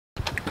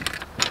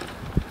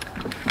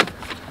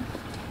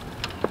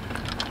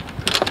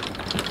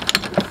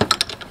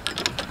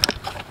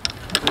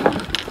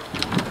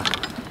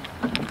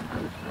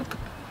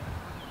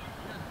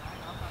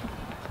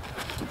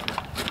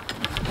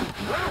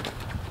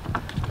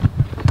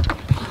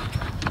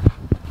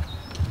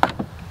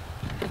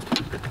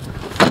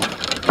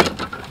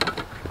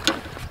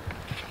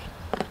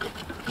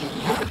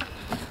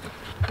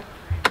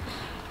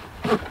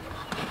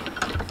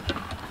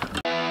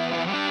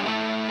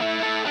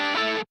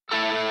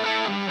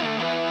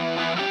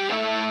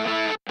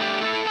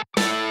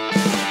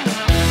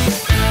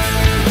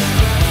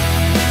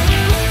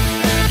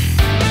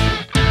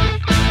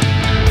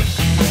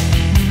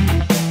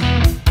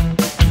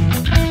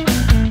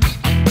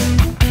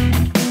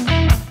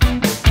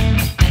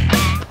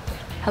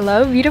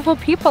Hello, beautiful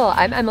people.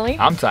 I'm Emily.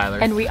 I'm Tyler.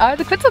 And we are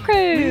the Cawiezell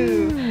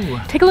Crew. Woo.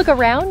 Take a look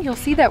around. You'll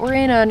see that we're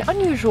in an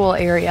unusual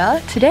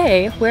area.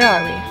 Today, where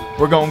are we?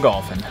 We're going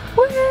golfing.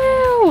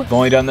 Woo! I've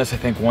only done this, I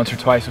think, once or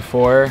twice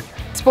before.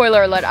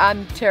 Spoiler alert,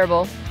 I'm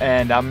terrible.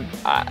 And I'm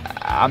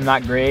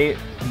not great,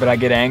 but I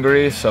get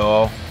angry,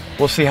 so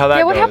we'll see how that goes.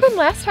 Yeah, what happened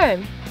last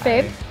time,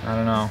 babe? I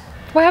don't know.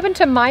 What happened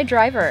to my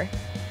driver?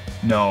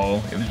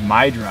 No, it was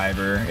my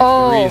driver. It's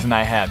Oh. the reason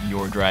I have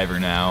your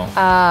driver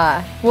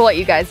now. We'll let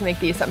you guys make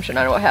the assumption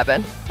on what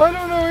happened. I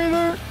don't know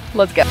either.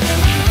 Let's go.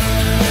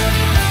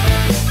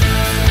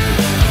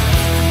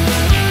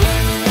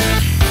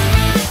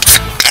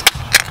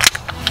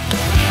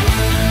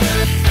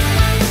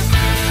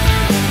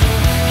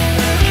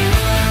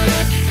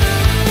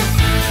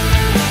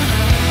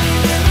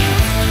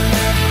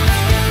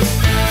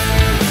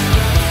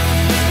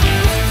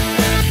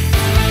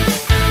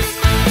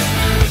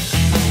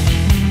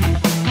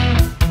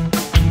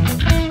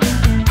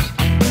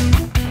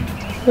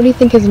 What do you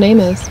think his name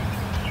is?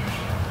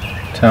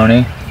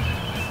 Tony?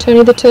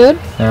 Tony the Toad?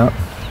 Yeah.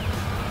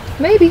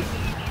 Maybe.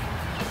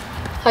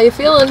 How you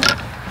feeling?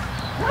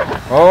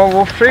 Oh,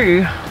 we'll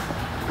see.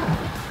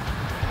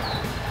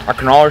 I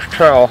can always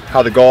tell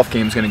how the golf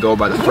game's gonna go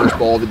by the first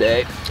ball of the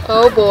day.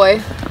 Oh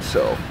boy.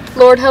 So.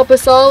 Lord help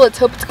us all, let's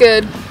hope it's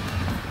good.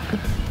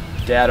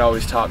 Dad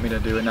always taught me to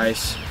do a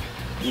nice,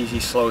 easy,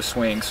 slow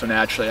swing, so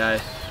naturally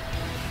I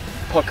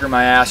pucker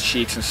my ass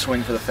cheeks and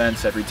swing for the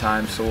fence every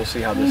time, so we'll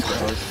see how this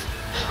goes.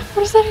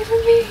 What does that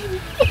even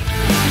mean?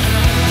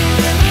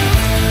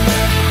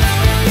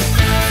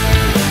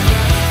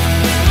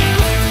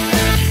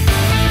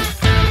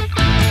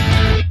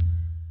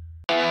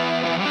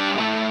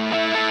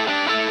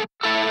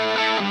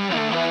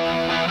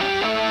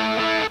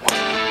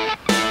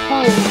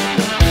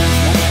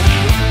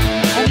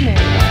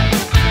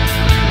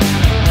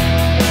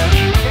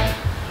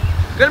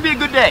 Gonna be a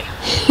good day.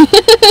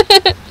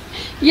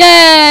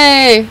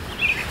 Yay!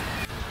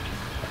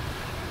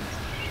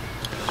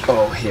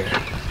 Oh, here.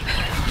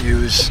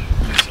 Use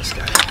this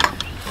guy.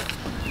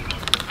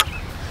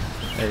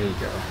 There you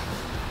go.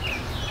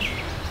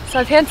 So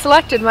I've hand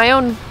selected my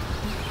own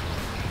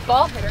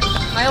ball hitter,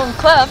 my own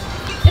club.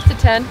 It's a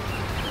 10.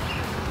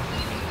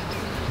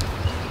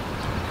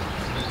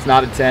 It's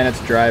not a 10, it's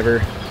a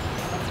driver.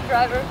 It's a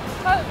driver.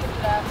 Probably good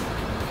for that.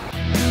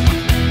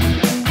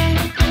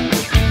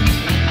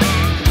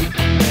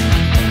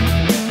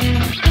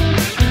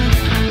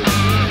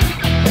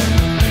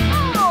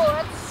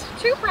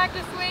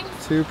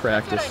 Two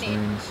practice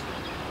swings.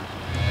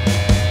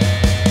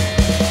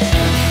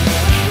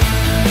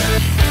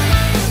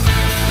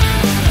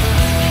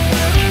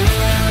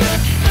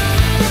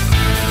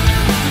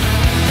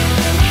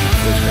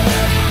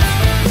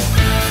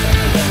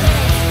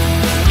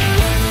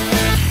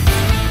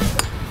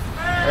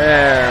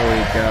 There we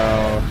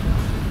go.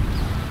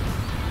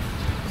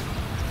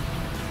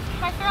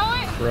 Can I throw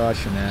it?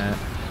 Crushing it.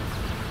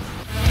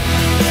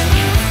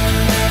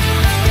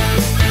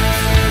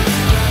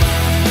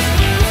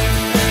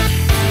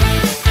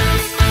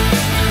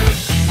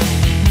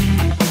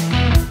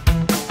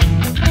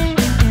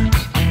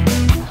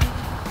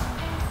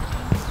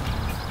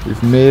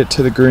 We've made it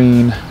to the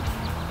green.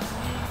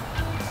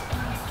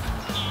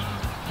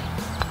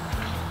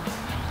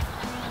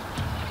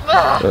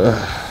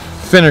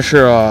 Finish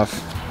her off.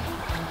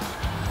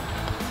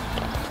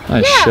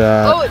 Nice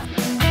shot.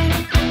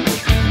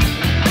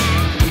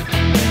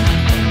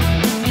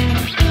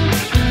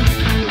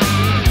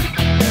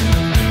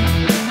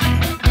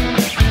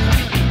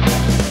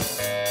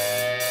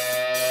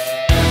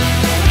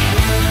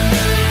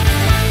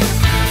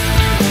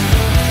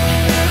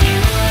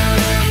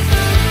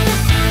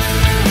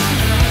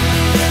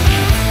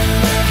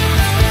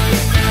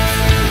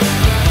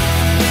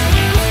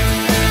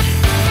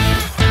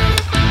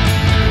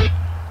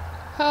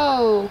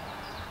 Oh,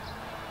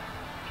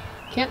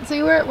 can't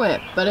see where it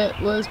went, but it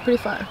was pretty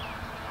far.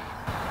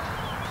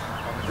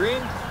 On the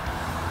green.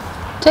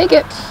 Take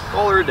it.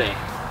 All or a day.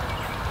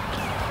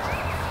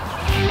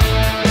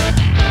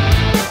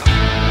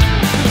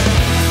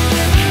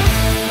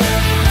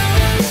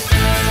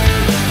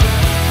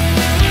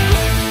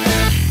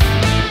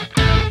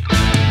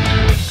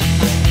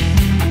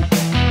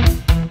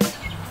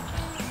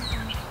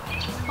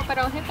 Hope I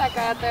don't hit that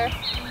guy out there.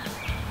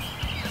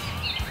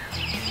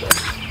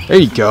 There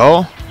you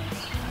go.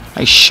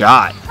 Nice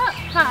shot.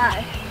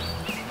 Hi.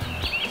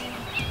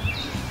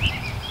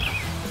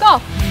 Go.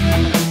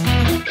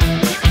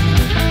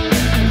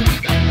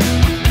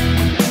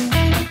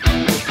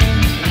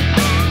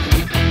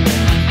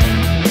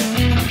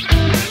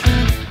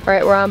 All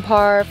right, we're on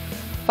par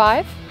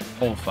 5?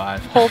 Hole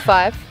 5. Hole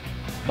 5.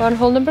 We're on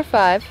hole number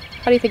 5.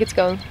 How do you think it's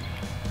going?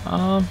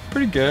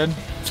 Pretty good.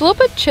 It's a little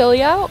bit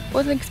chilly out.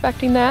 Wasn't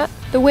expecting that.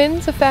 The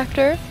wind's a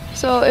factor.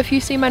 So if you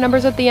see my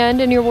numbers at the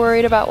end and you're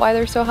worried about why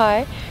they're so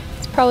high,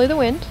 it's probably the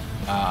wind.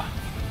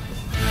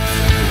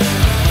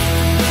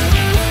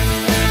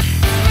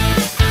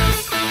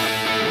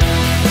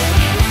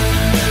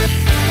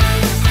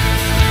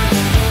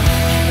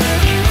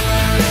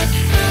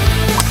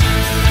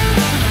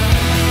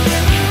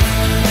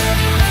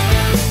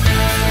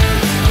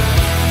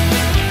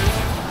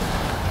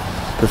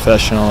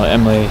 professional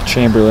Emily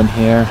Chamberlain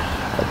here,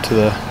 up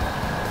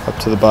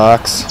to the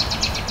box.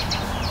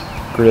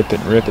 Grip it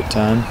and rip it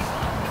time.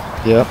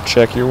 Yep,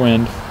 check your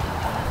wind.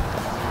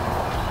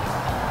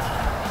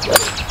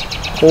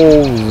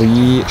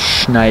 Holy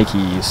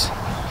shnikes.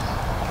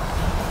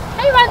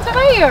 Hey, run some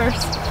ears!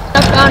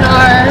 Up on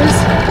ours,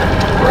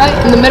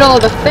 right in the middle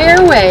of the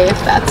fairway, if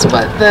that's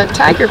what the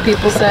Tiger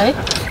people say.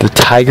 The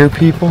Tiger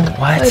people?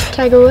 What? Like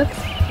Tiger Woods?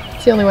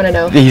 It's the only one I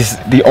know. Who's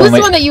the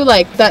one that you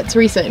like that's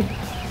recent?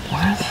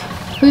 What?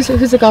 Who's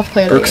a golf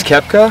player? Brooks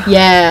Koepka?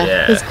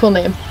 Yeah, that's a cool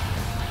name.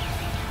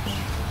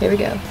 Here we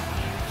go.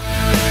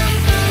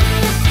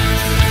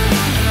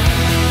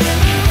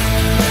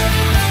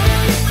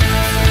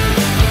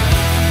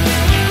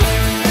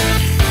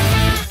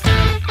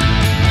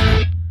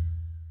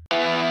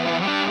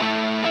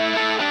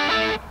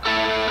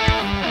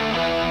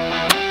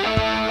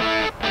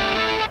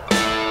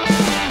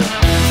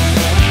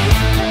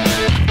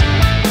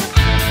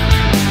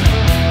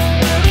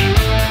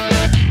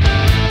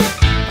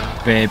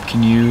 Babe,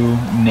 can you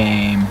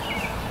name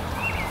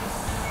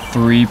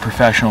 3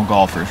 professional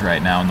golfers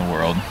right now in the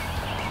world?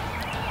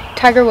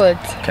 Tiger Woods.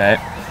 Okay.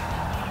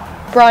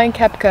 Brian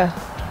Koepka.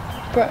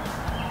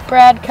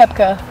 Brad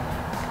Koepka.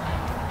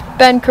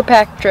 Ben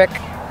Kirkpatrick.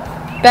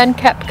 Ben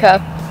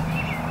Koepka.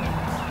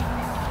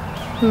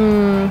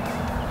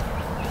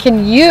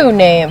 Can you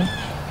name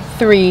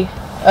 3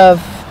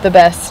 of the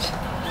best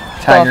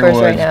Tiger golfers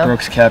Woods, right now?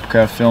 Brooks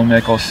Koepka, Phil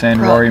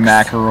Mickelson, Rory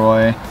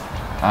McIlroy,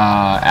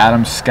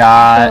 Adam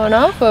Scott, Going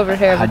off over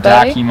here,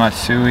 everybody. Hideki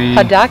Matsui.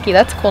 Hideki,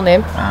 that's a cool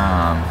name.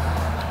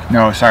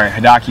 No, sorry,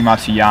 Hideki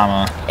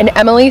Matsuyama. And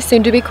Emily,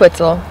 soon to be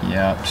Cawiezell.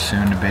 Yep,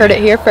 soon to be. Heard it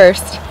here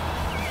first.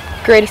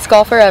 Greatest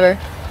golfer ever.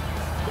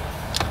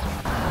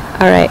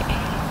 Alright,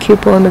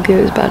 cute boy Magoo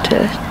is about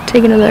to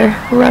take another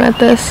run at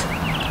this.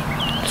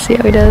 Let's see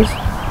how he does.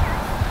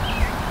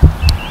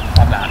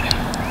 I'm not.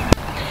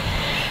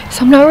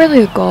 So I'm not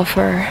really a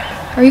golfer.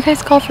 Are you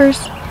guys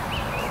golfers?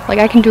 Like,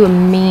 I can do a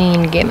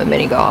mean game of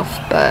mini golf,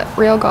 but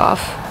real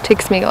golf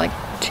takes me like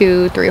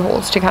 2-3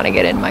 holes to kind of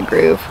get in my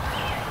groove.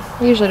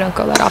 I usually don't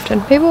go that often.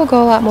 Maybe we'll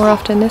go a lot more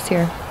often this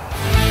year.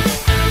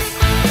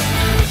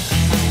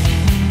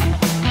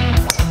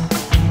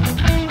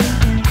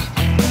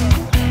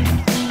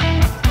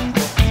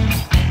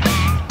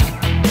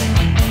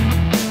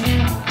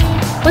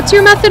 What's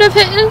your method of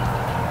hitting?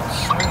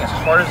 Swing as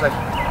hard as I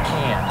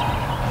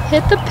can.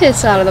 Hit the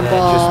piss out of the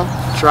ball.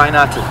 Just try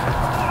not to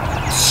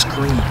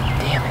scream.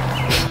 Damn it.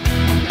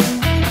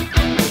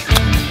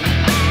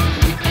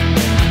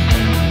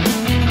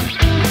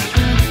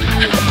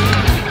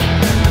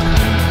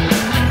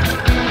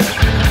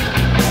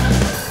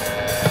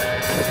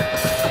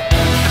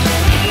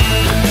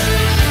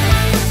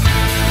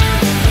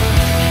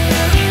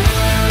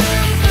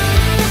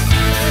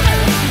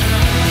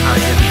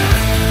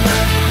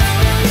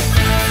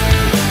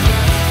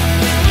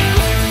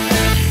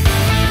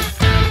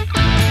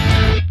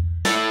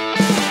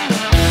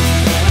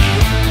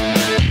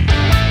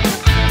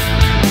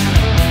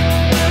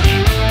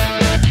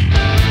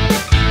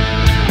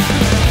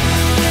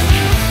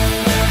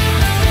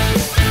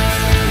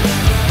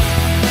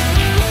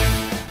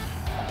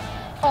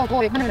 Oh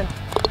boy, 100.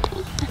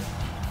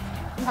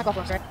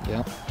 Right?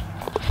 Yep.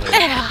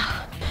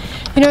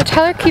 You know,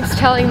 Tyler keeps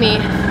telling me,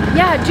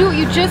 yeah, do what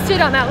you just did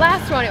on that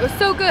last one. It was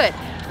so good.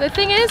 The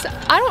thing is,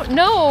 I don't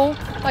know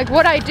like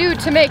what I do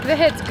to make the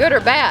hits good or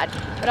bad.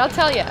 But I'll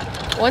tell you,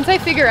 once I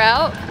figure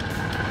out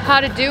how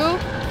to do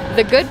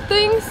the good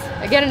things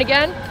again and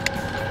again,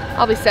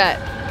 I'll be set.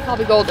 I'll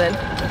be golden.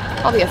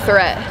 I'll be a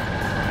threat.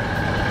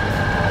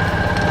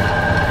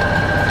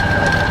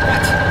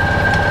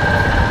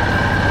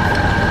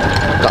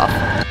 Golf.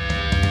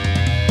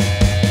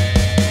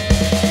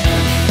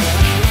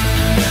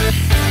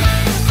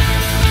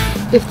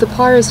 If the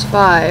par is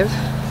 5,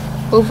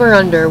 over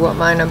under what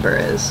my number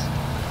is.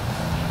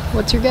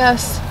 What's your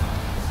guess?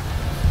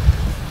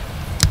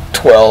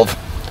 12.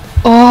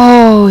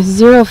 Oh,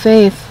 0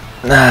 faith.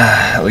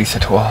 At least a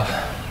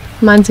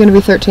 12. Mine's gonna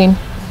be 13.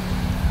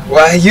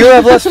 Why, you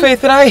have less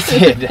faith than I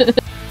did.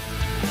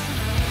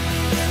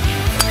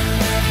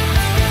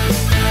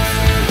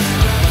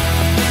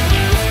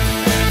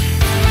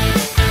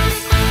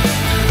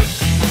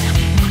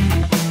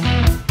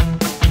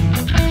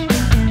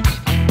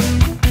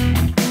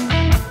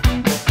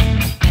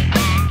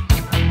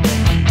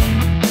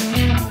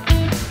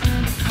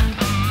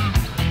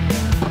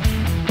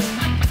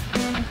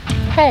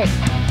 Hey,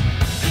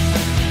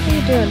 what are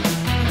you doing?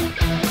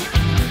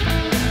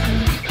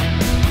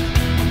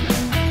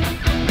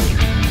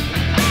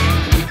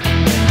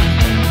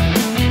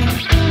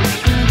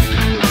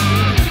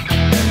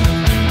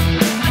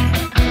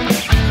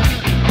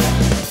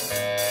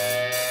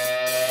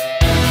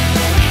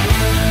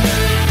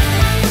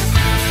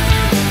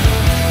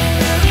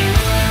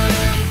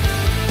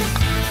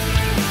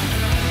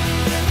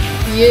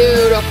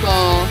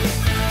 Beautiful.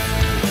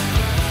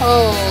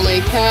 Holy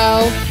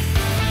cow.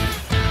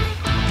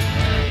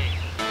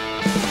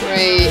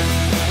 Great.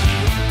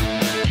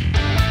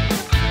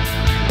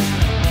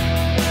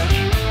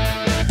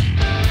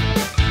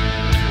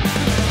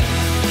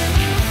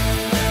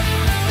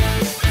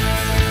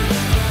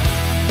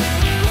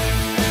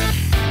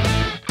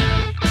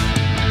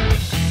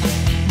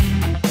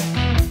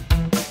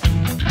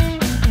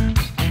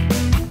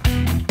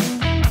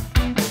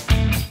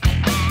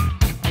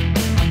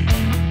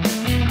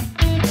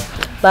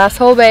 Last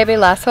hole, baby,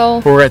 last hole.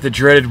 We're at the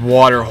dreaded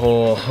water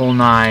hole, hole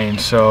 9,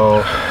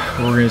 so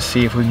we're gonna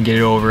see if we can get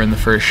it over in the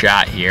first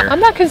shot here. I'm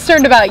not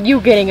concerned about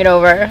you getting it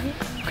over.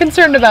 I'm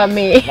concerned about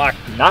me. I'm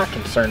not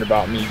concerned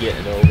about me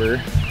getting it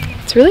over.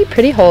 It's a really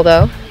pretty hole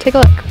though. Take a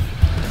look.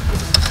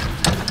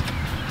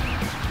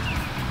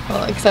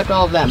 Well, except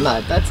all of that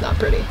mud, that's not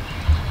pretty.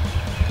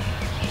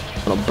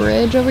 Little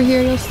bridge over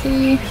here you'll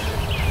see.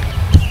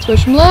 Let's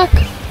wish him luck.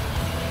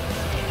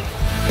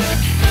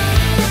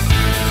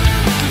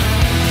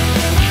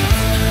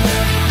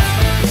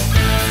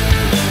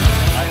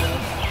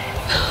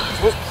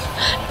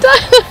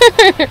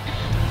 Tyler!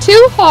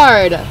 Too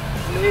hard.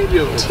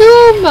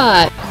 Too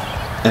much.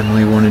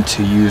 Emily wanted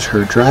to use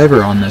her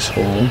driver on this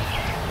hole.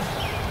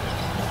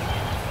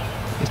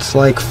 It's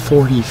like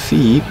 40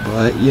 feet,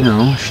 but you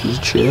know, she's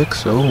a chick,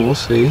 so we'll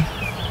see.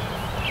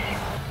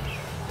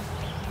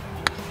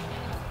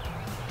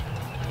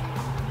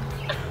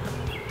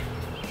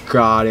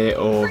 Got it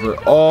over.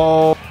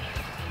 Oh,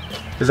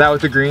 is that what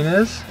the green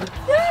is?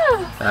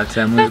 Yeah. That's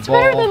Emily's ball.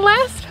 That's better than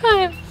last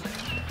time.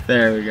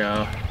 There we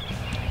go.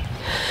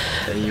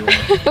 There you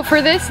went. So for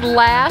this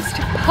last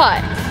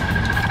putt,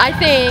 I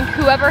think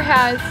whoever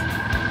has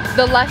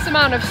the less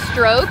amount of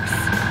strokes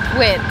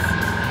wins.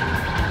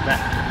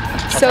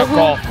 That's how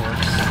golf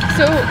works.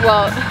 So,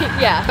 well,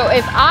 yeah. So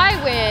if I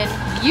win,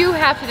 you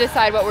have to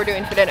decide what we're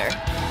doing for dinner.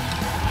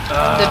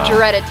 The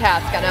dreaded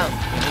task, I know.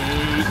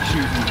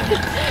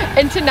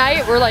 And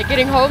tonight we're like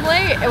getting home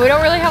late and we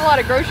don't really have a lot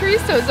of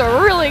groceries, so it's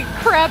a really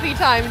crappy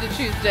time to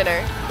choose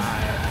dinner.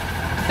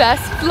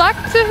 Best luck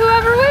to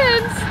whoever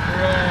wins.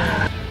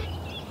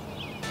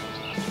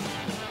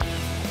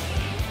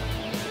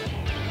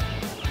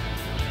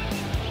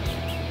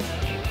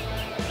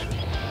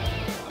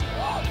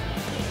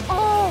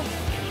 Oh.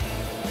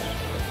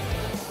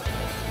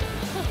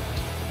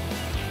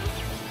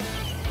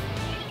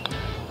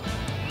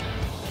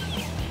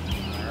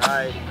 All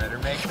right, better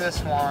make this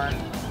one.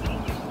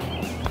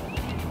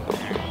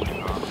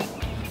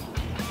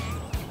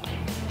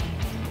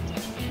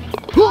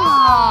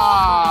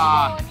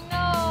 Oh,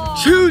 no.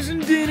 Choosing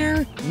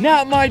dinner,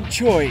 not my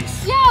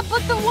choice. Yeah,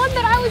 but the one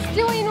that I was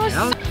doing was...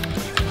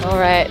 All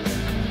right,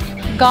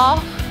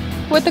 golf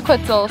with the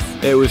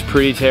Cawiezels. It was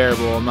pretty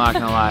terrible, I'm not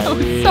gonna lie.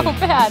 It was so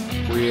bad.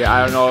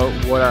 I don't know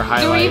what our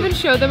highlight... Do we even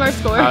show them our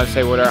score? I would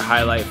say what our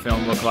highlight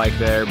film looked like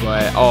there,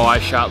 but oh, I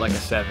shot like a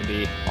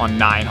 70 on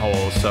 9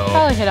 holes, so...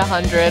 Probably hit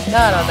 100,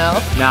 I don't know.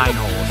 9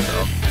 holes,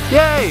 so...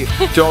 Yay!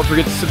 Don't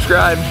forget to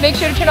subscribe. Make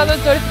sure to turn on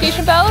those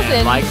notification bells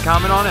and like and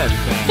comment on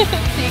everything.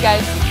 See you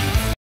guys.